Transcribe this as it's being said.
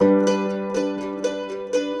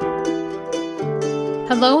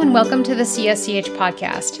Hello and welcome to the CSCH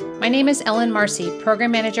podcast. My name is Ellen Marcy,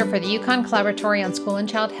 Program Manager for the Yukon Collaboratory on School and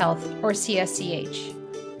Child Health, or CSCH.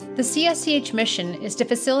 The CSCH mission is to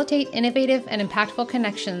facilitate innovative and impactful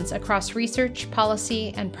connections across research,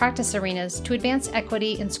 policy, and practice arenas to advance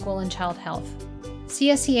equity in school and child health.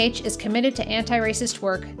 CSCH is committed to anti-racist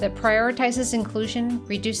work that prioritizes inclusion,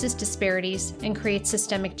 reduces disparities, and creates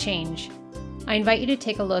systemic change. I invite you to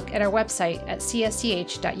take a look at our website at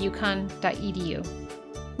csch.yukon.edu.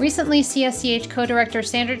 Recently, CSCH co-director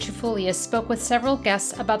Sandra Trifoulias spoke with several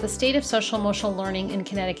guests about the state of social-emotional learning in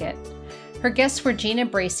Connecticut. Her guests were Gina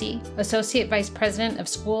Bracey, Associate Vice President of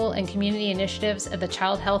School and Community Initiatives at the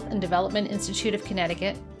Child Health and Development Institute of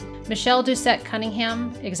Connecticut, Michelle Doucette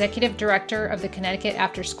Cunningham, Executive Director of the Connecticut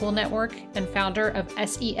After School Network and founder of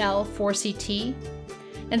SEL4CT,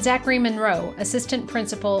 and Zachary Monroe, Assistant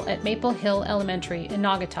Principal at Maple Hill Elementary in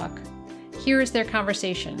Naugatuck. Here is their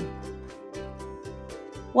conversation.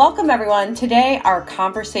 Welcome, everyone. Today, our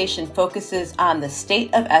conversation focuses on the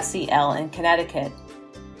state of SEL in Connecticut.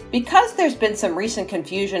 Because there's been some recent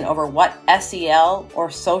confusion over what SEL, or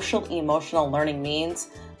social emotional learning,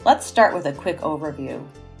 means, let's start with a quick overview.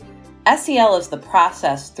 SEL is the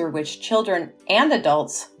process through which children and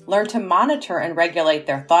adults learn to monitor and regulate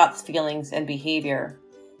their thoughts, feelings, and behavior.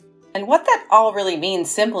 And what that all really means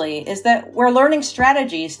simply is that we're learning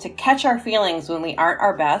strategies to catch our feelings when we aren't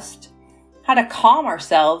our best, how to calm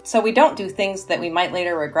ourselves so we don't do things that we might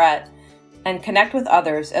later regret, and connect with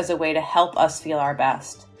others as a way to help us feel our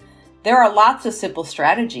best. There are lots of simple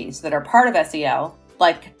strategies that are part of SEL,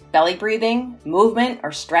 like belly breathing, movement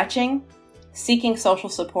or stretching, seeking social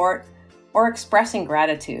support, or expressing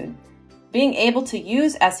gratitude. Being able to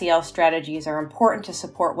use SEL strategies are important to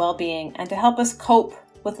support well-being and to help us cope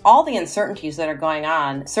with all the uncertainties that are going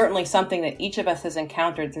on, certainly something that each of us has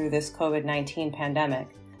encountered through this COVID-19 pandemic.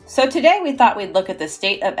 So today we thought we'd look at the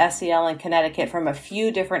state of SEL in Connecticut from a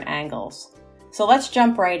few different angles. So let's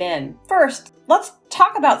jump right in. First, let's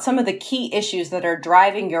talk about some of the key issues that are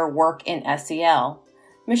driving your work in SEL.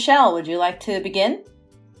 Michelle, would you like to begin?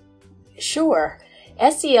 Sure.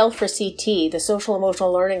 SEL4CT, the Social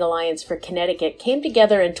Emotional Learning Alliance for Connecticut, came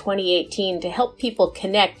together in 2018 to help people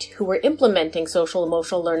connect who were implementing social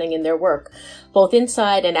emotional learning in their work, both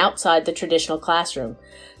inside and outside the traditional classroom,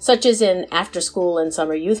 such as in after-school and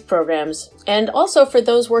summer youth programs, and also for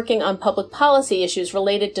those working on public policy issues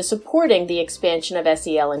related to supporting the expansion of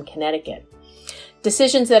SEL in Connecticut.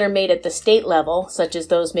 Decisions that are made at the state level, such as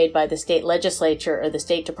those made by the state legislature or the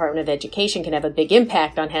State Department of Education, can have a big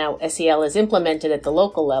impact on how SEL is implemented at the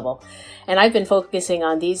local level. And I've been focusing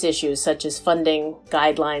on these issues such as funding,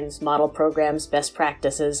 guidelines, model programs, best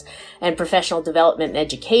practices, and professional development and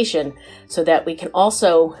education so that we can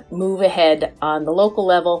also move ahead on the local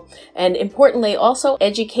level and, importantly, also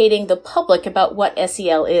educating the public about what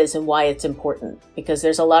SEL is and why it's important, because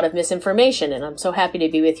there's a lot of misinformation, and I'm so happy to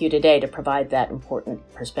be with you today to provide that important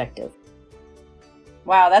perspective.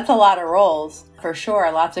 Wow, that's a lot of roles, for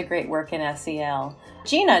sure. Lots of great work in SEL.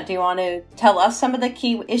 Gina, do you want to tell us some of the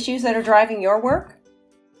key issues that are driving your work?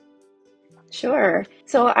 Sure.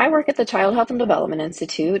 So I work at the Child Health and Development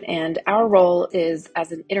Institute, and our role is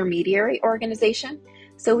as an intermediary organization.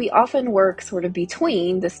 So we often work sort of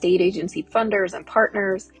between the state agency funders and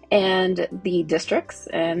partners and the districts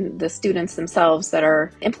and the students themselves that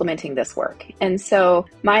are implementing this work. And so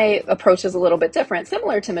my approach is a little bit different,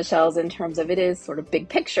 similar to Michelle's in terms of it is sort of big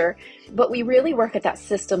picture, but we really work at that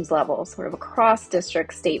systems level, sort of across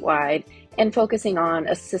districts statewide, and focusing on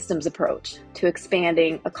a systems approach to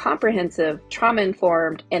expanding a comprehensive,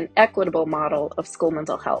 trauma-informed, and equitable model of school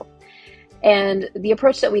mental health. And the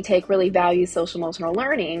approach that we take really values social emotional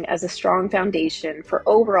learning as a strong foundation for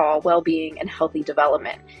overall well-being and healthy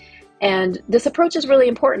development. And this approach is really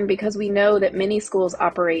important because we know that many schools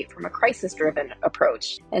operate from a crisis-driven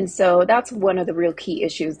approach. And so that's one of the real key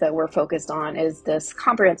issues that we're focused on is this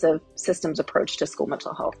comprehensive systems approach to school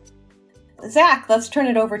mental health. Zach, let's turn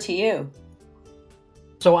it over to you.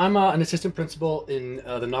 So I'm an assistant principal in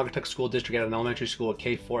the Naugatuck School District at an elementary school, a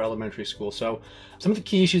K-4 elementary school. So some of the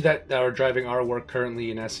key issues that are driving our work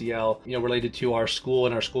currently in SEL, related to our school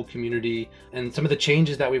and our school community, and some of the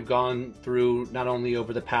changes that we've gone through not only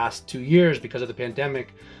over the past 2 years because of the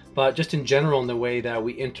pandemic, but just in general in the way that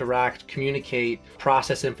we interact, communicate,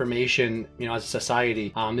 process information, as a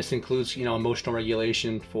society. This includes, emotional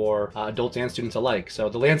regulation for adults and students alike. So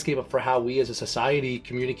the landscape for how we as a society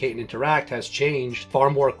communicate and interact has changed far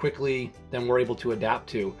more quickly than we're able to adapt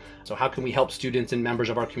to. So how can we help students and members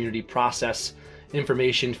of our community process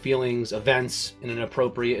information, feelings, events in an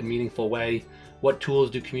appropriate and meaningful way what tools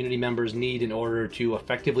do community members need in order to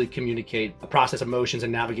effectively communicate, process emotions,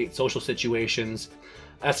 and navigate social situations.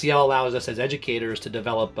 SEL allows us as educators to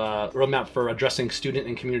develop a roadmap for addressing student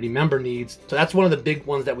and community member needs. So that's one of the big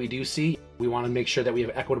ones that we do see. We want to make sure that we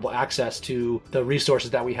have equitable access to the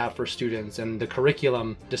resources that we have for students, and the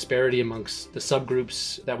curriculum disparity amongst the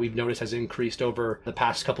subgroups that we've noticed has increased over the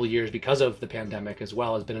past couple of years because of the pandemic as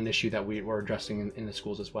well has been an issue that we're addressing in the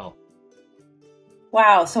schools as well.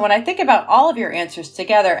 Wow. So when I think about all of your answers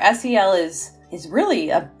together, SEL is really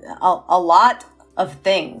a lot of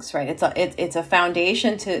things, right? It's a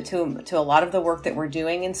foundation to a lot of the work that we're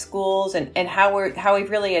doing in schools, and how we've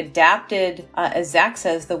really adapted, as Zach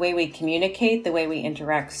says, the way we communicate, the way we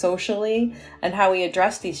interact socially, and how we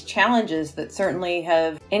address these challenges that certainly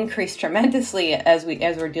have increased tremendously as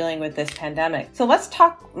we're dealing with this pandemic. So let's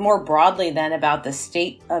talk more broadly then about the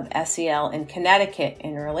state of SEL in Connecticut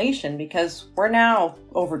in relation, because we're now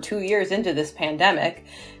over 2 years into this pandemic,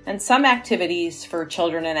 and some activities for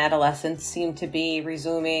children and adolescents seem to be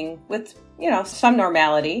resuming with, some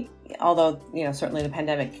normality, although, certainly the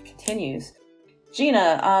pandemic continues.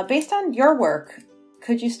 Gina, based on your work,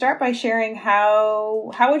 could you start by sharing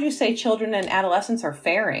how would you say children and adolescents are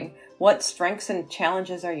faring? What strengths and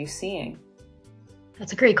challenges are you seeing?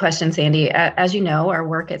 That's a great question, Sandy. As you know, our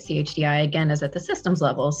work at CHDI, again, is at the systems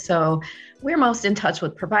level. So we're most in touch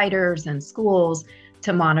with providers and schools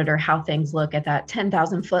to monitor how things look at that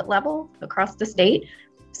 10,000 foot level across the state.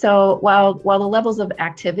 So while the levels of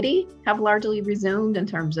activity have largely resumed in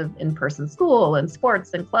terms of in-person school and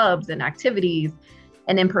sports and clubs and activities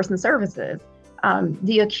and in-person services,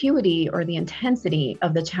 the acuity or the intensity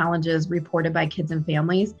of the challenges reported by kids and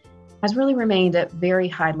families has really remained at very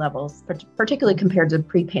high levels, particularly compared to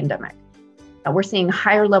pre-pandemic. We're seeing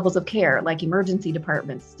higher levels of care, like emergency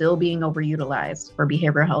departments still being overutilized for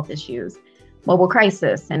behavioral health issues. Mobile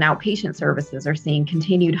crisis and outpatient services are seeing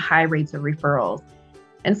continued high rates of referrals.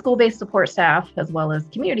 And school-based support staff, as well as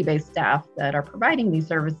community-based staff that are providing these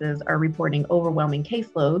services, are reporting overwhelming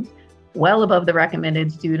caseloads, well above the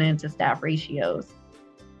recommended student to staff ratios.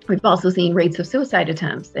 We've also seen rates of suicide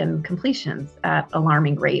attempts and completions at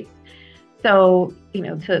alarming rates. So,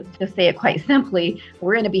 to say it quite simply,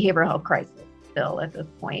 we're in a behavioral health crisis still at this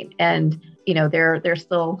point. And, there's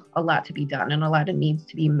still a lot to be done and a lot of needs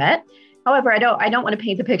to be met. However, I don't want to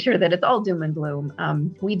paint the picture that it's all doom and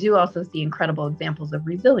gloom. We do also see incredible examples of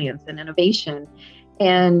resilience and innovation.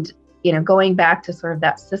 And, going back to sort of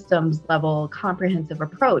that systems level comprehensive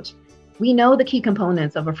approach, we know the key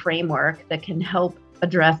components of a framework that can help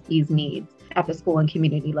address these needs at the school and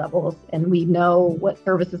community levels. And we know what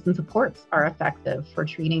services and supports are effective for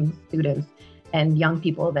treating students and young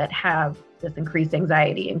people that have this increased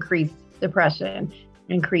anxiety, increased depression,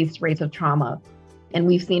 increased rates of trauma. And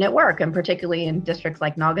we've seen it work, and particularly in districts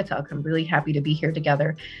like Naugatuck. I'm really happy to be here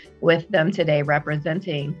together with them today,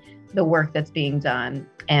 representing the work that's being done,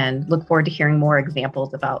 and look forward to hearing more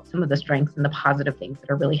examples about some of the strengths and the positive things that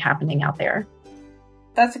are really happening out there.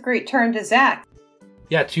 That's a great turn to Zach.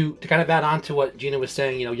 Yeah, to kind of add on to what Gina was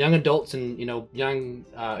saying, young adults and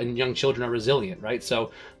young children are resilient, right?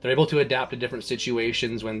 So they're able to adapt to different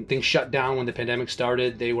situations. When things shut down, when the pandemic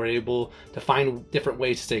started, they were able to find different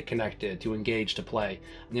ways to stay connected, to engage, to play.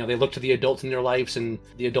 They look to the adults in their lives and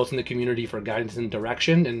the adults in the community for guidance and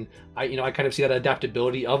direction. And I kind of see that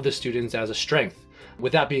adaptability of the students as a strength.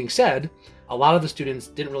 With that being said, a lot of the students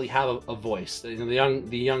didn't really have a voice. The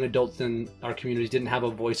young adults in our communities didn't have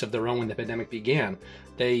a voice of their own when the pandemic began.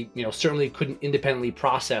 They, certainly couldn't independently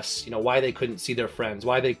process, why they couldn't see their friends,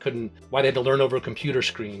 why they had to learn over a computer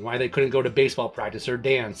screen, why they couldn't go to baseball practice or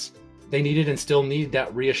dance. They needed and still need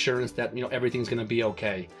that reassurance that, everything's going to be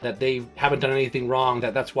okay, that they haven't done anything wrong,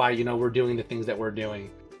 that's why, we're doing the things that we're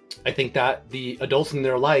doing. I think that the adults in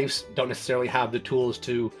their lives don't necessarily have the tools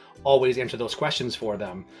to always answer those questions for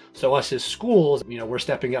them. So us as schools, we're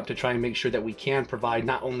stepping up to try and make sure that we can provide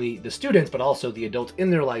not only the students, but also the adults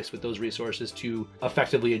in their lives with those resources to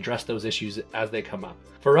effectively address those issues as they come up.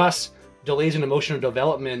 For us, delays in emotional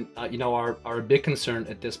development, are a big concern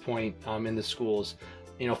at this point in the schools.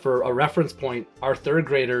 For a reference point, our third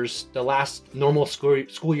graders, the last normal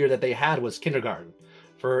school year that they had was kindergarten.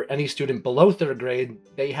 For any student below third grade,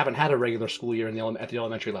 they haven't had a regular school year at the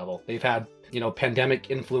elementary level. They've had,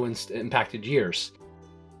 pandemic influenced, impacted years.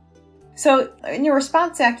 So in your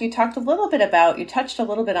response, Zach, you touched a little bit on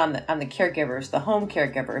the caregivers, the home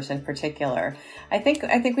caregivers in particular. I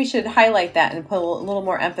think we should highlight that and put a little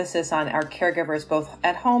more emphasis on our caregivers both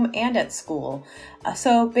at home and at school.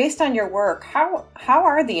 So based on your work, how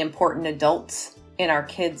are the important adults in our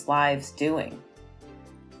kids' lives doing?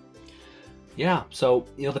 Yeah, so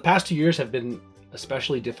the past 2 years have been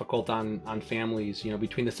especially difficult on families,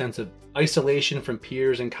 between the sense of isolation from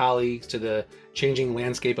peers and colleagues to the changing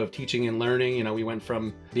landscape of teaching and learning. We went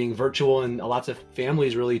from being virtual, and lots of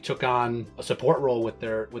families really took on a support role with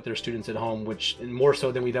their students at home, which more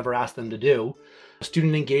so than we've ever asked them to do.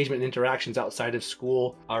 Student engagement and interactions outside of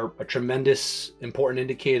school are a tremendous important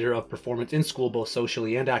indicator of performance in school, both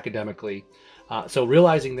socially and academically. So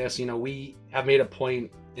realizing this, we have made a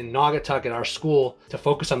point in Naugatuck at our school to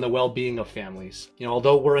focus on the well-being of families.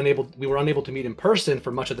 Although we were unable to meet in person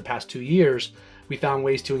for much of the past 2 years, we found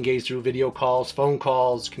ways to engage through video calls, phone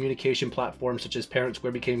calls, communication platforms such as Parent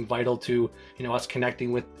Square became vital to us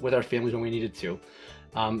connecting with our families when we needed to.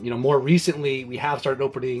 More recently, we have started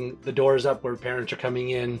opening the doors up where parents are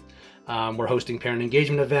coming in. We're hosting parent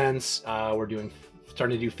engagement events. We're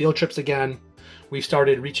starting to do field trips again. We've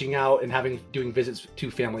started reaching out and doing visits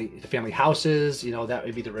to family houses, that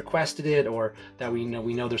have either requested it or that we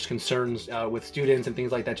know there's concerns with students and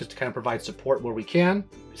things like that, just to kind of provide support where we can.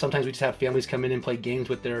 Sometimes we just have families come in and play games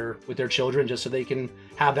with their children, just so they can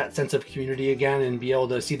have that sense of community again and be able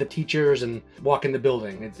to see the teachers and walk in the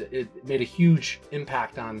building. It made a huge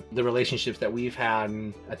impact on the relationships that we've had,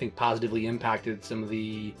 and I think positively impacted some of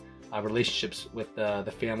the relationships with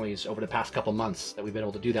the families over the past couple months that we've been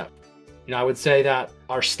able to do that. I would say that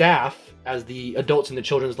our staff, as the adults in the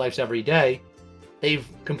children's lives every day, they've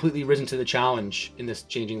completely risen to the challenge in this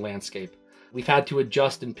changing landscape. We've had to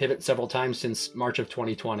adjust and pivot several times since March of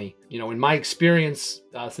 2020. In my experience,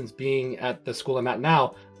 since being at the school I'm at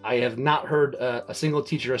now, I have not heard a single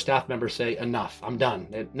teacher or staff member say, "Enough, I'm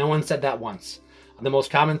done." No one said that once. The most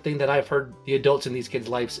common thing that I've heard the adults in these kids'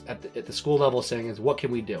 lives at the school level saying is, "What can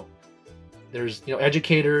we do?" There's,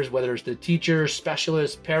 educators, whether it's the teachers,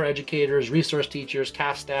 specialists, paraeducators, resource teachers,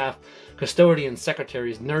 CAF staff, custodians,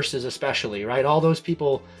 secretaries, nurses especially, right? All those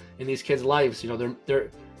people in these kids' lives,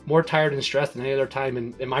 they're more tired and stressed than any other time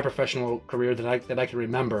in my professional career that I can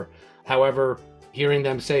remember. However, hearing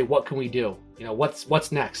them say, "What can we do?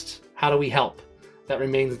 What's next? How do we help?" That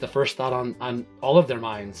remains the first thought on all of their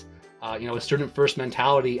minds. A student-first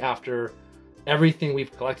mentality after everything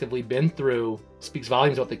we've collectively been through speaks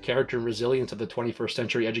volumes about the character and resilience of the 21st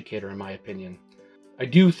century educator, in my opinion. I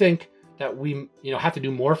do think that we, have to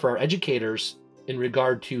do more for our educators in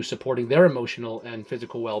regard to supporting their emotional and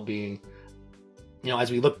physical well-being.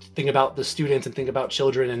 As we think about the students and think about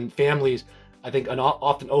children and families, I think an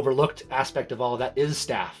often overlooked aspect of all of that is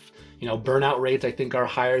staff. Burnout rates, I think, are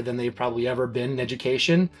higher than they've probably ever been in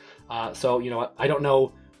education. So, I don't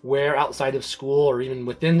know where outside of school or even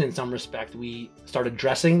within, in some respect, we start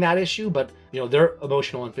addressing that issue, but their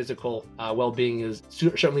emotional and physical well-being is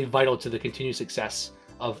certainly vital to the continued success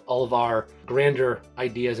of all of our grander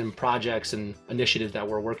ideas and projects and initiatives that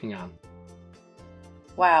we're working on.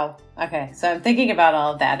 Wow. Okay. So I'm thinking about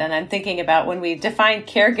all of that, and I'm thinking about when we define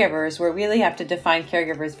caregivers, we really have to define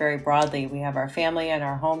caregivers very broadly. We have our family and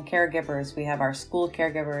our home caregivers. We have our school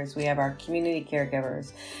caregivers. We have our community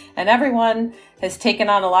caregivers, and everyone has taken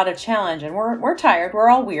on a lot of challenge, and we're tired. We're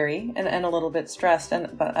all weary and a little bit stressed.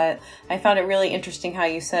 But I found it really interesting how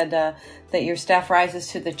you said that your staff rises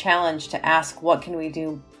to the challenge to ask, what can we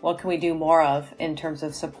do? What can we do more of in terms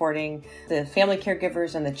of supporting the family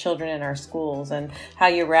caregivers and the children in our schools, and how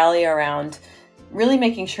you rally around really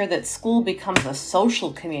making sure that school becomes a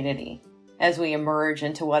social community as we emerge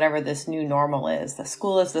into whatever this new normal is. The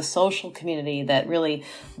school is the social community that really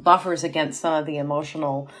buffers against some of the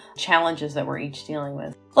emotional challenges that we're each dealing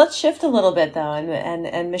with. Let's shift a little bit though,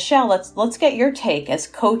 and Michelle, let's get your take as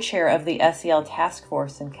co-chair of the SEL task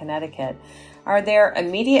force in Connecticut. Are there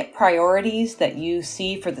immediate priorities that you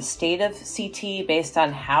see for the state of CT based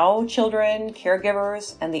on how children,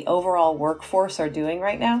 caregivers, and the overall workforce are doing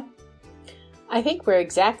right now? I think we're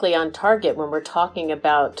exactly on target when we're talking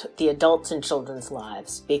about the adults in children's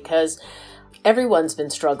lives, because everyone's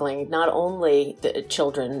been struggling, not only the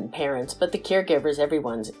children and parents, but the caregivers,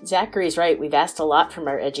 everyone's. Zachary's right. We've asked a lot from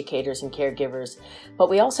our educators and caregivers, but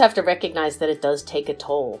we also have to recognize that it does take a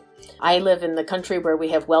toll. I live in the country where we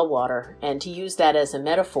have well water, and to use that as a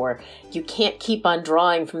metaphor, you can't keep on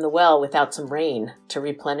drawing from the well without some rain to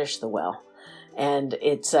replenish the well. And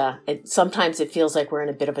sometimes it feels like we're in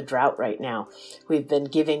a bit of a drought right now. We've been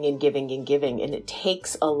giving and giving and giving, and it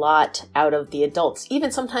takes a lot out of the adults,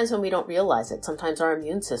 even sometimes when we don't realize it. Sometimes our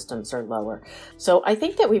immune systems are lower. So I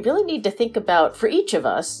think that we really need to think about, for each of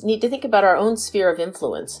us, need to think about our own sphere of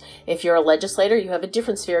influence. If you're a legislator, you have a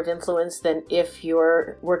different sphere of influence than if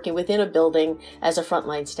you're working within a building as a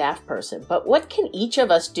frontline staff person. But what can each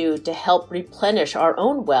of us do to help replenish our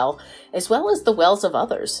own well, as well as the wells of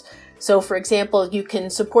others? So, for example, you can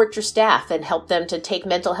support your staff and help them to take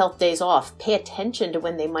mental health days off, pay attention to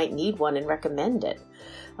when they might need one and recommend it,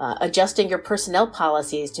 adjusting your personnel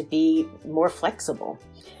policies to be more flexible.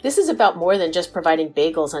 This is about more than just providing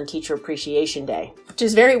bagels on Teacher Appreciation Day, which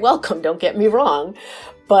is very welcome, don't get me wrong,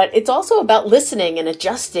 but it's also about listening and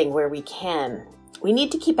adjusting where we can. We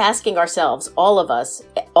need to keep asking ourselves, all of us,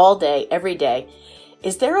 all day, every day,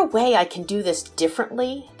 is there a way I can do this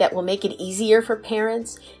differently that will make it easier for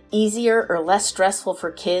parents, easier or less stressful for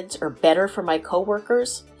kids, or better for my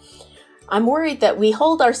coworkers? I'm worried that we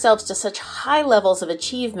hold ourselves to such high levels of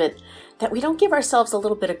achievement that we don't give ourselves a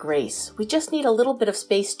little bit of grace. We just need a little bit of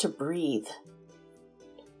space to breathe.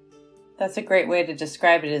 That's a great way to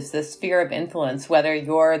describe it, is the sphere of influence, whether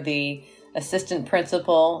you're the assistant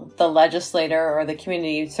principal, the legislator, or the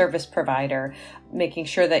community service provider, making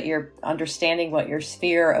sure that you're understanding what your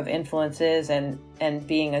sphere of influence is and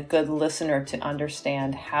being a good listener to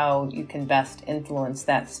understand how you can best influence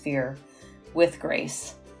that sphere with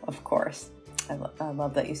grace, of course. I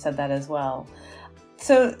love that you said that as well.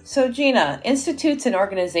 So Gina, institutes and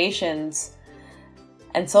organizations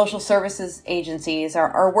and social services agencies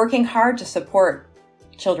are working hard to support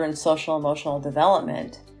children's social emotional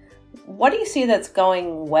development. What do you see that's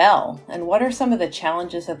going well, and what are some of the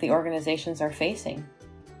challenges that the organizations are facing?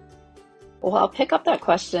 Well, I'll pick up that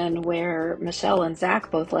question where Michelle and Zach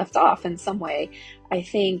both left off in some way. I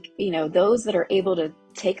think, those that are able to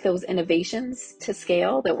take those innovations to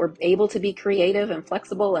scale, that we're able to be creative and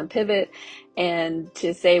flexible and pivot and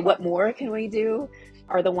to say, what more can we do,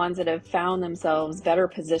 are the ones that have found themselves better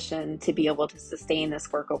positioned to be able to sustain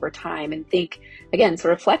this work over time and think, again,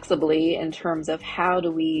 sort of flexibly in terms of how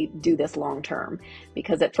do we do this long term?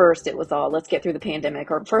 Because at first it was all, let's get through the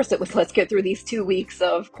pandemic, or first it was, let's get through these 2 weeks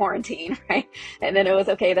of quarantine, right? And then it was,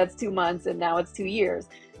 okay, that's 2 months, and now it's 2 years.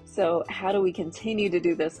 So how do we continue to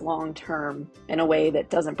do this long term in a way that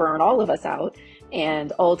doesn't burn all of us out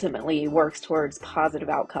and ultimately works towards positive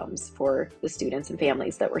outcomes for the students and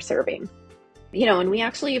families that we're serving? And we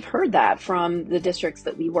actually have heard that from the districts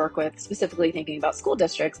that we work with, specifically thinking about school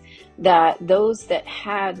districts, that those that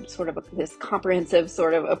had sort of this comprehensive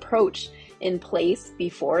sort of approach in place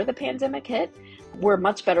before the pandemic hit were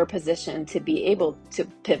much better positioned to be able to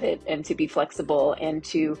pivot and to be flexible and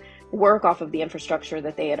to work off of the infrastructure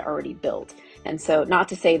that they had already built. And so not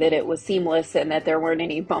to say that it was seamless and that there weren't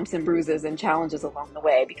any bumps and bruises and challenges along the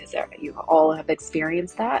way, because you all have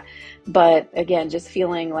experienced that. But again, just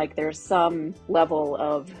feeling like there's some level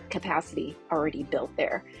of capacity already built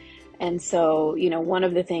there. And so, one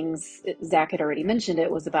of the things Zach had already mentioned,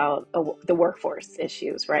 it was about the workforce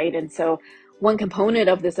issues, right? And so one component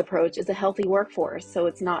of this approach is a healthy workforce. So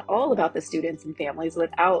it's not all about the students and families.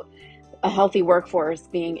 Without a healthy workforce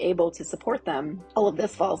being able to support them, all of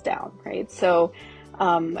this falls down, right? So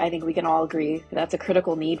I think we can all agree that's a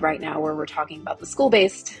critical need right now, where we're talking about the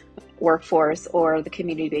school-based workforce or the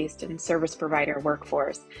community-based and service provider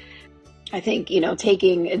workforce. I think,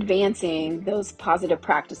 advancing those positive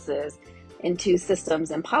practices into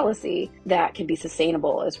systems and policy that can be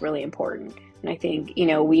sustainable is really important. And I think,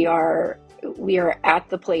 we are at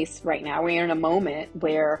the place right now, we are in a moment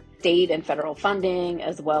where state and federal funding,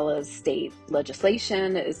 as well as state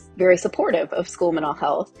legislation, is very supportive of school mental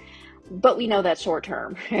health. But we know that's short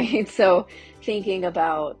term, right? So thinking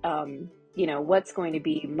about, what's going to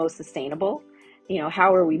be most sustainable,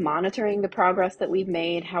 how are we monitoring the progress that we've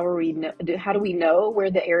made? How do we know where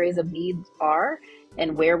the areas of need are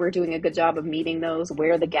and where we're doing a good job of meeting those,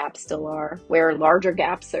 where the gaps still are, where larger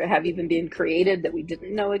gaps have even been created that we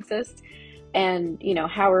didn't know exist? And,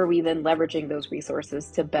 how are we then leveraging those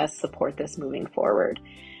resources to best support this moving forward?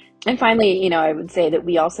 And finally, I would say that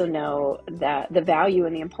we also know that the value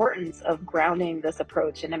and the importance of grounding this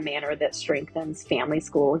approach in a manner that strengthens family,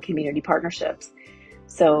 school, and community partnerships.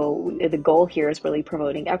 So the goal here is really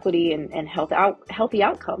promoting equity and healthy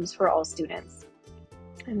outcomes for all students.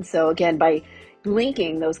 And so again, by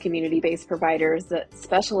linking those community-based providers that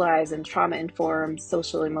specialize in trauma-informed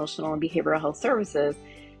social, emotional, and behavioral health services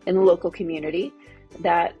in the local community,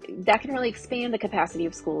 that can really expand the capacity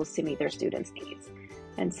of schools to meet their students' needs.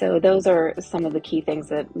 And so those are some of the key things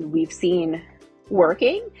that we've seen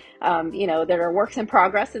working. There are works in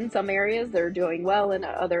progress in some areas, they're doing well in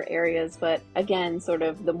other areas, but again, sort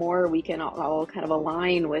of the more we can all kind of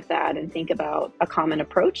align with that and think about a common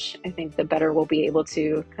approach, I think the better we'll be able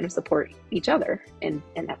to kind of support each other in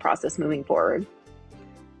that process moving forward.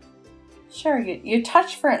 Sure. You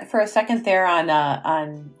touched for a second there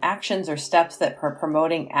on actions or steps that are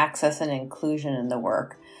promoting access and inclusion in the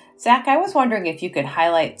work. Zach, I was wondering if you could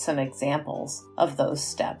highlight some examples of those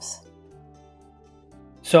steps.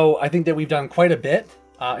 So I think that we've done quite a bit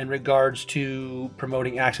in regards to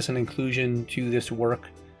promoting access and inclusion to this work.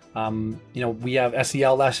 We have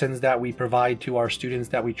SEL lessons that we provide to our students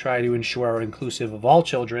that we try to ensure are inclusive of all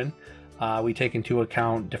children. We take into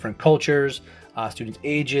account different cultures, students'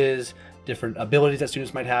 ages, different abilities that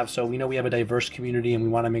students might have. So we know we have a diverse community, and we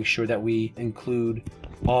want to make sure that we include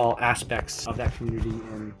all aspects of that community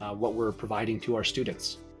in what we're providing to our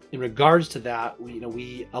students. In regards to that,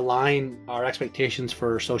 we align our expectations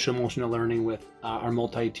for social emotional learning with our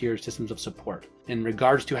multi-tiered systems of support. In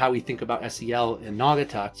regards to how we think about SEL in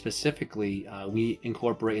Naugatuck specifically, we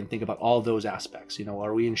incorporate and think about all of those aspects.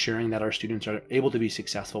 Are we ensuring that our students are able to be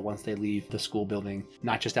successful once they leave the school building,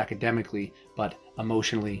 not just academically, but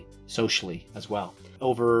emotionally, socially as well?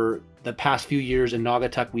 Over the past few years in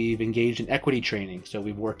Naugatuck, we've engaged in equity training. So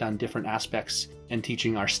we've worked on different aspects and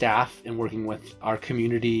teaching our staff and working with our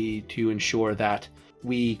community to ensure that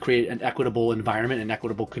we create an equitable environment, an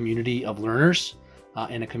equitable community of learners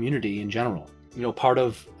and a community in general. Part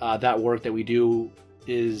of that work that we do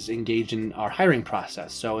is engage in our hiring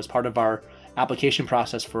process. So as part of our application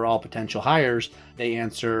process for all potential hires, they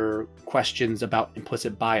answer questions about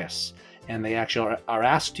implicit bias. And they actually are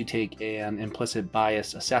asked to take an implicit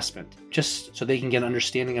bias assessment, just so they can get an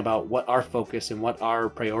understanding about what our focus and what our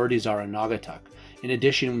priorities are in Naugatuck. In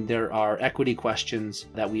addition, there are equity questions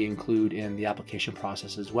that we include in the application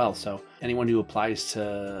process as well. So anyone who applies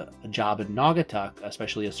to a job in Naugatuck,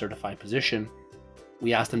 especially a certified position,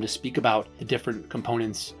 we ask them to speak about the different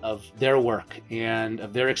components of their work and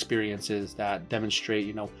of their experiences that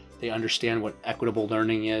demonstrate, they understand what equitable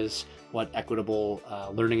learning is, what equitable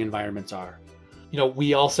learning environments are.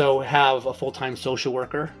 We also have a full-time social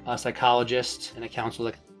worker, a psychologist, and a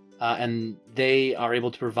counselor, and they are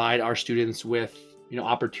able to provide our students with,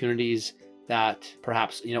 opportunities that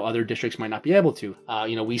perhaps, other districts might not be able to.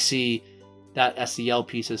 We see that SEL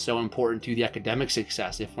piece is so important to the academic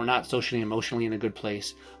success. If we're not socially, emotionally in a good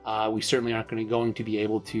place, we certainly aren't going to be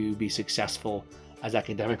able to be successful as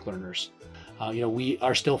academic learners. We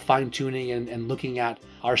are still fine-tuning and looking at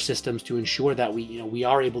our systems to ensure that we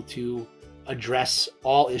are able to address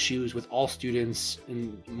all issues with all students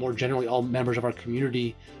and more generally all members of our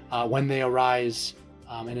community when they arise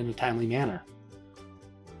and in a timely manner.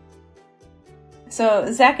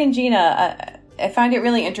 So Zach and Gina, I find it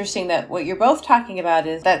really interesting that what you're both talking about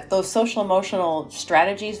is that those social emotional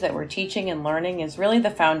strategies that we're teaching and learning is really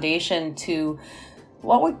the foundation to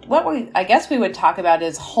what we I guess we would talk about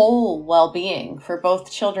is whole well-being for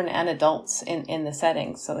both children and adults in the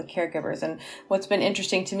settings, so the caregivers. And what's been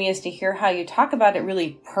interesting to me is to hear how you talk about it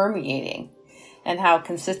really permeating and how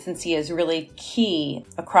consistency is really key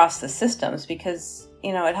across the systems, because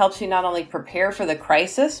it helps you not only prepare for the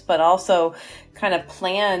crisis but also kind of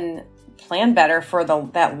plan better for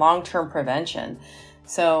that long-term prevention.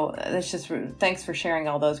 So thanks for sharing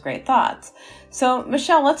all those great thoughts. So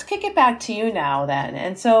Michelle, let's kick it back to you now then.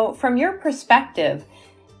 And so from your perspective,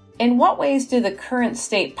 in what ways do the current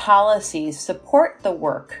state policies support the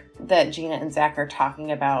work that Gina and Zach are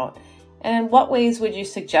talking about? And in what ways would you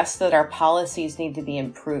suggest that our policies need to be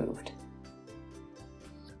improved?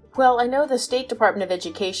 Well, I know the State Department of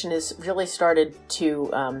Education has really started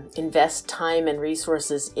to invest time and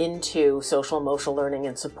resources into social emotional learning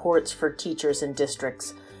and supports for teachers and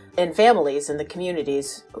districts and families in the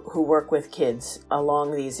communities who work with kids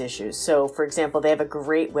along these issues. So, for example, they have a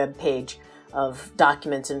great webpage of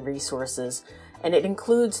documents and resources, and it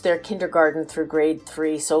includes their kindergarten through grade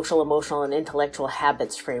 3 social, emotional, and intellectual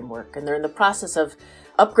habits framework. And they're in the process of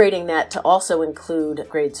upgrading that to also include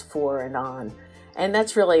grades 4 and on. And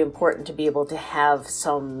that's really important to be able to have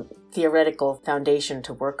some theoretical foundation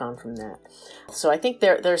to work on from that. So I think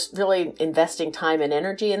there's really investing time and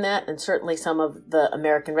energy in that, and certainly some of the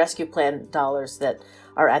American Rescue Plan dollars that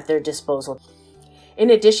are at their disposal. In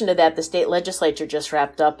addition to that, the state legislature just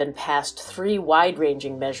wrapped up and passed 3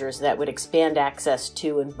 wide-ranging measures that would expand access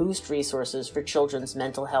to and boost resources for children's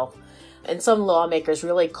mental health. And some lawmakers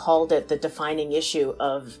really called it the defining issue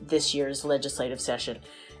of this year's legislative session.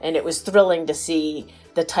 And it was thrilling to see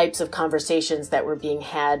the types of conversations that were being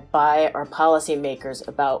had by our policymakers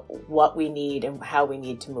about what we need and how we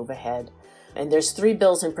need to move ahead. And there's 3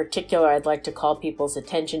 bills in particular I'd like to call people's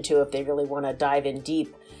attention to if they really want to dive in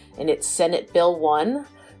deep. And it's Senate Bill 1,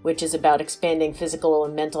 which is about expanding physical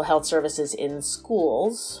and mental health services in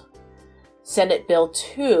schools. Senate Bill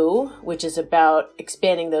 2, which is about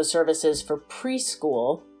expanding those services for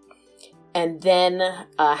preschool. And then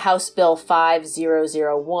House Bill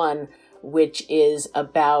 5001, which is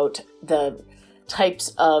about the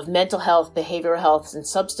types of mental health, behavioral health, and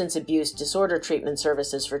substance abuse disorder treatment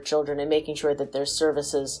services for children, and making sure that there's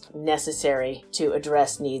services necessary to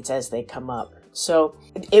address needs as they come up. So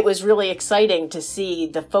it was really exciting to see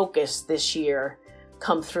the focus this year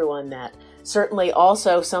come through on that. Certainly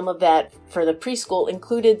also some of that for the preschool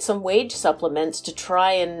included some wage supplements to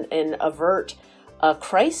try and avert a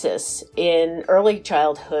crisis in early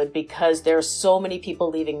childhood, because there are so many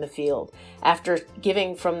people leaving the field after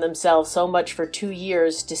giving from themselves so much for 2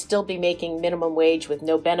 years to still be making minimum wage with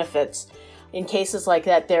no benefits. In cases like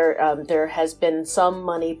that, there has been some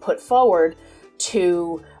money put forward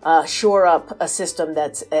to shore up a system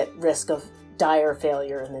that's at risk of dire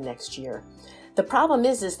failure in the next year. The problem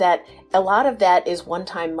is that a lot of that is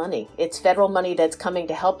one-time money. It's federal money that's coming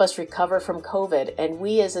to help us recover from COVID, and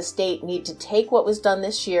we as a state need to take what was done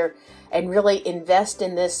this year and really invest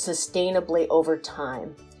in this sustainably over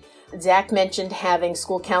time. Zach mentioned having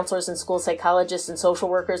school counselors and school psychologists and social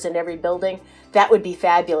workers in every building. That would be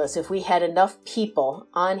fabulous if we had enough people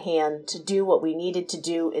on hand to do what we needed to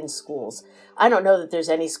do in schools. I don't know that there's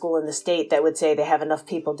any school in the state that would say they have enough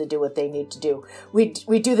people to do what they need to do. We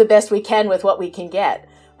do the best we can with what we can get.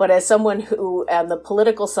 But as someone who, on the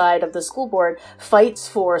political side of the school board, fights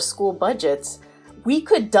for school budgets, we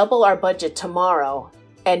could double our budget tomorrow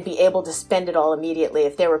and be able to spend it all immediately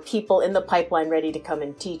if there were people in the pipeline ready to come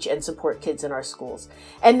and teach and support kids in our schools.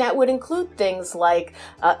 And that would include things like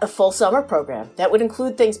a full summer program. That would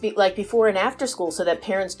include things like before and after school, so that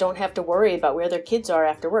parents don't have to worry about where their kids are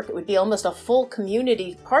after work. It would be almost a full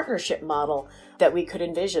community partnership model that we could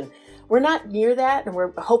envision. We're not near that, and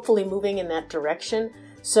we're hopefully moving in that direction.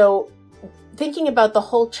 So thinking about the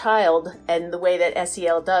whole child and the way that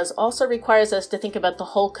SEL does also requires us to think about the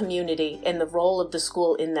whole community and the role of the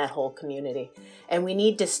school in that whole community. And we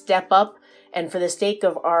need to step up and, for the sake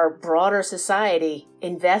of our broader society,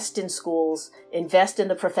 invest in schools, invest in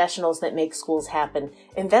the professionals that make schools happen,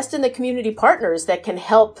 invest in the community partners that can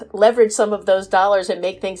help leverage some of those dollars and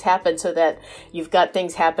make things happen, so that you've got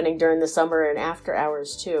things happening during the summer and after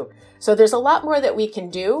hours too. So there's a lot more that we can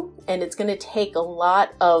do, and it's going to take a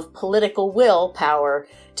lot of political willpower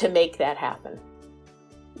to make that happen.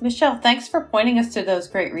 Michelle, thanks for pointing us to those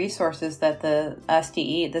great resources that the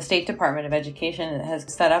SDE, the State Department of Education,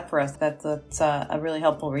 has set up for us. That's a really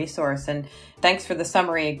helpful resource. And thanks for the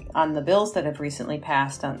summary on the bills that have recently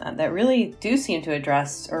passed that really do seem to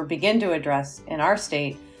address, or begin to address in our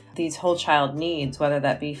state, these whole child needs, whether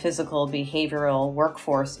that be physical, behavioral,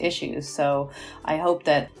 workforce issues. So I hope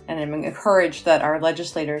that, and I'm encouraged that our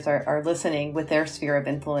legislators are listening with their sphere of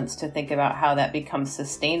influence to think about how that becomes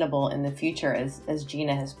sustainable in the future, as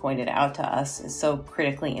Gina has pointed out to us, is so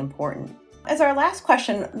critically important. As our last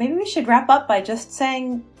question, maybe we should wrap up by just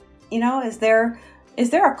saying, is there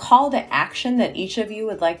a call to action that each of you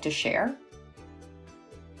would like to share?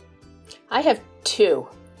 I have two,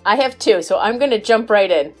 so I'm going to jump right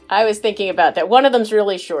in. I was thinking about that. One of them's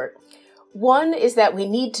really short. One is that we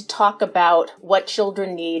need to talk about what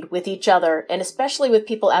children need with each other, and especially with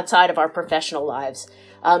people outside of our professional lives.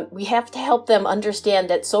 We have to help them understand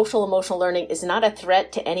that social emotional learning is not a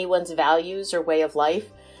threat to anyone's values or way of life.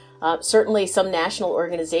 Certainly some national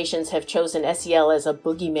organizations have chosen SEL as a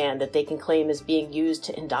boogeyman that they can claim is being used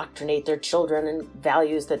to indoctrinate their children in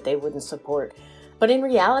values that they wouldn't support. But in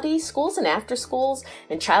reality, schools and after schools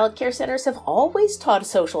and child care centers have always taught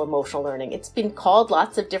social emotional learning. It's been called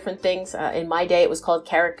lots of different things. In my day, it was called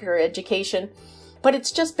character education. But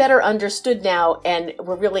it's just better understood now, and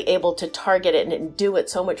we're really able to target it and do it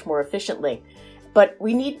so much more efficiently. But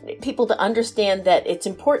we need people to understand that its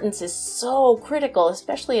importance is so critical,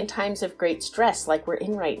 especially in times of great stress like we're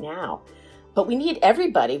in right now. But we need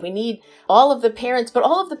everybody. We need all of the parents, but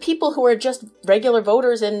all of the people who are just regular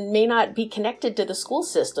voters and may not be connected to the school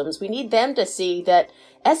systems. We need them to see that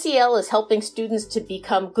SEL is helping students to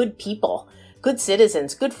become good people, good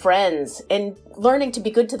citizens, good friends, and learning to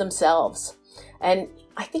be good to themselves. And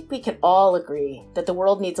I think we can all agree that the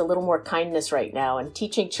world needs a little more kindness right now, and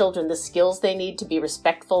teaching children the skills they need to be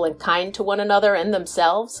respectful and kind to one another and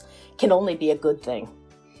themselves can only be a good thing.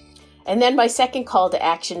 And then my second call to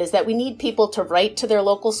action is that we need people to write to their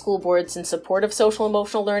local school boards in support of social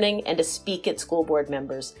emotional learning, and to speak at school board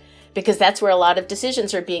members, because that's where a lot of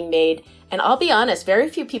decisions are being made. And I'll be honest, very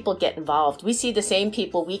few people get involved. We see the same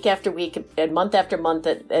people week after week and month after month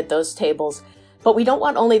at those tables. But we don't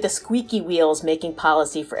want only the squeaky wheels making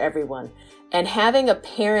policy for everyone. And having a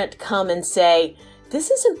parent come and say, this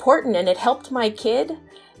is important and it helped my kid,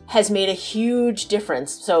 has made a huge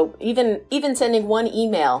difference. So even sending one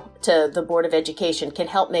email to the Board of Education can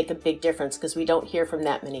help make a big difference, because we don't hear from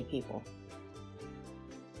that many people.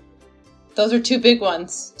 Those are two big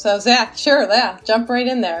ones. So Zach, sure, jump right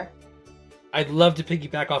in there. I'd love to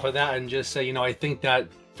piggyback off of that and just say, I think that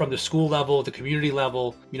from the school level, the community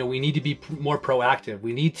level, we need to be more proactive.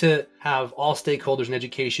 We need to have all stakeholders in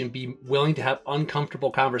education be willing to have uncomfortable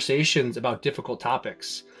conversations about difficult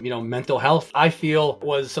topics. Mental health, I feel,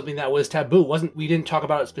 was something that was taboo. We didn't talk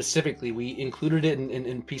about it specifically. We included it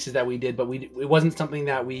in pieces that we did, but it wasn't something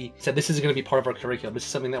that we said, this is going to be part of our curriculum. This is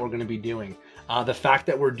something that we're going to be doing. The fact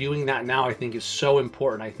that we're doing that now, I think, is so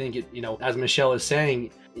important. I think as Michelle is saying,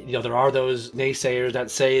 there are those naysayers that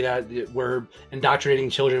say that we're indoctrinating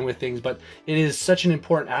children with things, but it is such an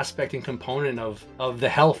important aspect and component of the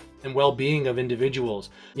health and well-being of individuals.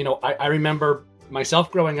 I remember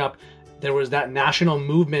myself growing up, there was that national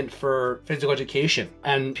movement for physical education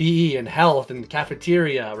and PE and health and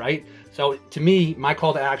cafeteria, right? So to me, my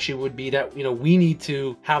call to action would be that, we need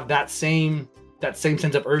to have that same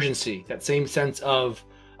sense of urgency, that same sense of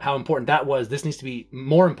how important that was. This needs to be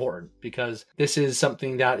more important because this is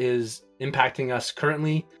something that is impacting us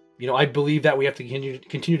currently. I believe that we have to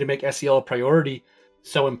continue to make SEL a priority,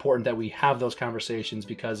 so important that we have those conversations,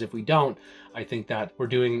 because if we don't, I think that we're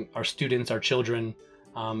doing our students, our children,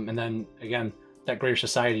 and then again, that greater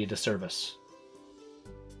society a disservice.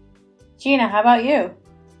 Gina, how about you?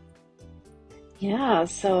 Yeah,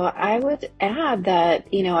 so I would add that,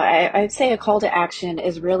 I'd say a call to action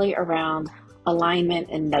is really around alignment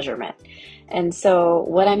and measurement. And so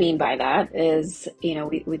what I mean by that is,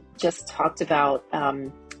 we just talked about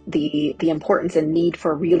the importance and need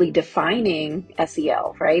for really defining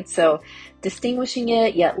SEL, right? So distinguishing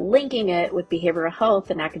it, yet linking it with behavioral health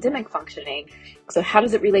and academic functioning. So how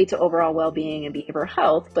does it relate to overall well-being and behavioral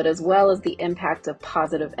health, but as well as the impact of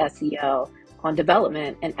positive SEL on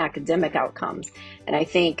development and academic outcomes? And I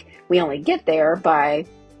think we only get there by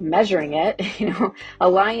measuring it,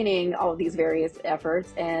 aligning all of these various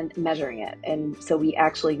efforts and measuring it. And so we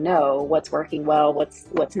actually know what's working well,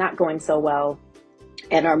 what's not going so well,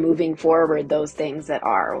 and are moving forward those things that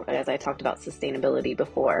are, as I talked about sustainability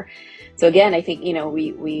before. So again, I think,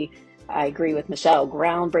 I agree with Michelle,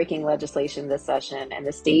 groundbreaking legislation this session, and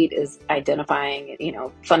the state is identifying,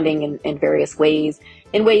 funding in various ways,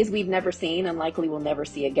 in ways we've never seen and likely will never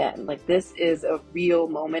see again. Like, this is a real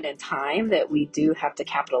moment in time that we do have to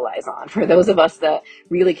capitalize on for those of us that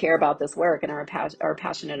really care about this work and are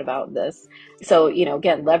passionate about this. So,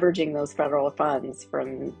 again, leveraging those federal funds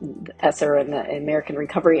from the ESSER and the American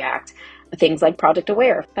Recovery Act, things like Project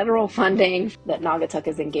Aware, federal funding that Naugatuck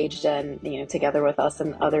is engaged in, together with us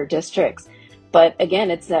and other districts. But again,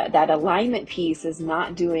 it's that alignment piece is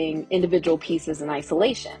not doing individual pieces in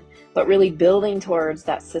isolation, but really building towards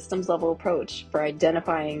that systems level approach for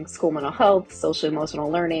identifying school mental health, social emotional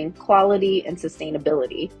learning, quality, and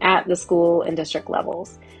sustainability at the school and district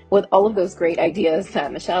levels. With all of those great ideas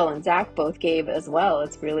that Michelle and Zach both gave as well,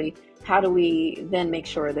 it's really how do we then make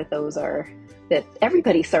sure that that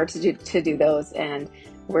everybody starts to do those, and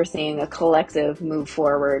we're seeing a collective move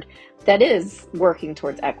forward that is working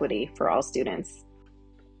towards equity for all students.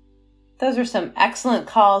 Those are some excellent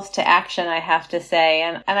calls to action, I have to say.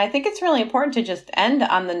 And I think it's really important to just end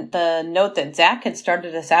on the note that Zach had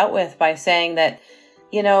started us out with by saying that,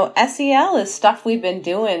 SEL is stuff we've been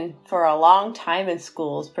doing for a long time in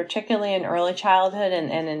schools, particularly in early childhood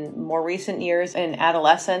and in more recent years in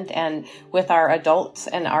adolescent and with our adults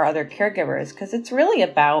and our other caregivers, because it's really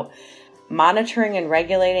about monitoring and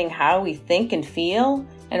regulating how we think and feel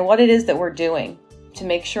and what it is that we're doing to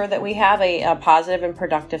make sure that we have a positive and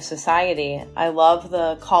productive society. I love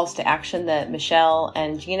the calls to action that Michelle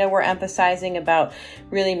and Gina were emphasizing about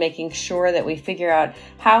really making sure that we figure out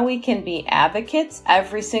how we can be advocates,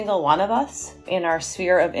 every single one of us in our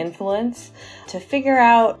sphere of influence, to figure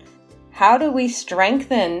out how do we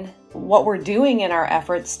strengthen what we're doing in our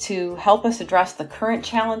efforts to help us address the current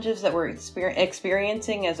challenges that we're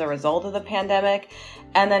experiencing as a result of the pandemic,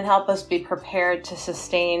 and then help us be prepared to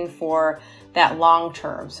sustain for that long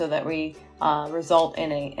term so that we result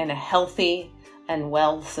in a healthy and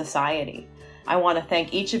well society. I want to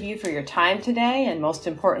thank each of you for your time today, and most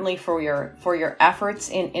importantly for your efforts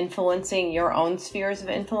in influencing your own spheres of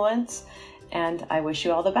influence. And I wish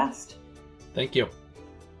you all the best. Thank you.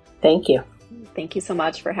 Thank you. Thank you so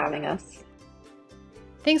much for having us.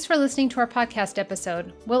 Thanks for listening to our podcast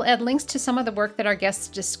episode. We'll add links to some of the work that our guests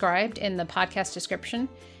described in the podcast description,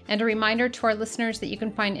 and a reminder to our listeners that you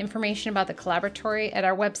can find information about the Collaboratory at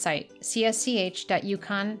our website,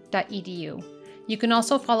 csch.uconn.edu. You can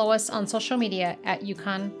also follow us on social media at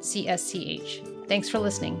UConnCSCH. Thanks for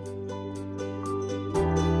listening.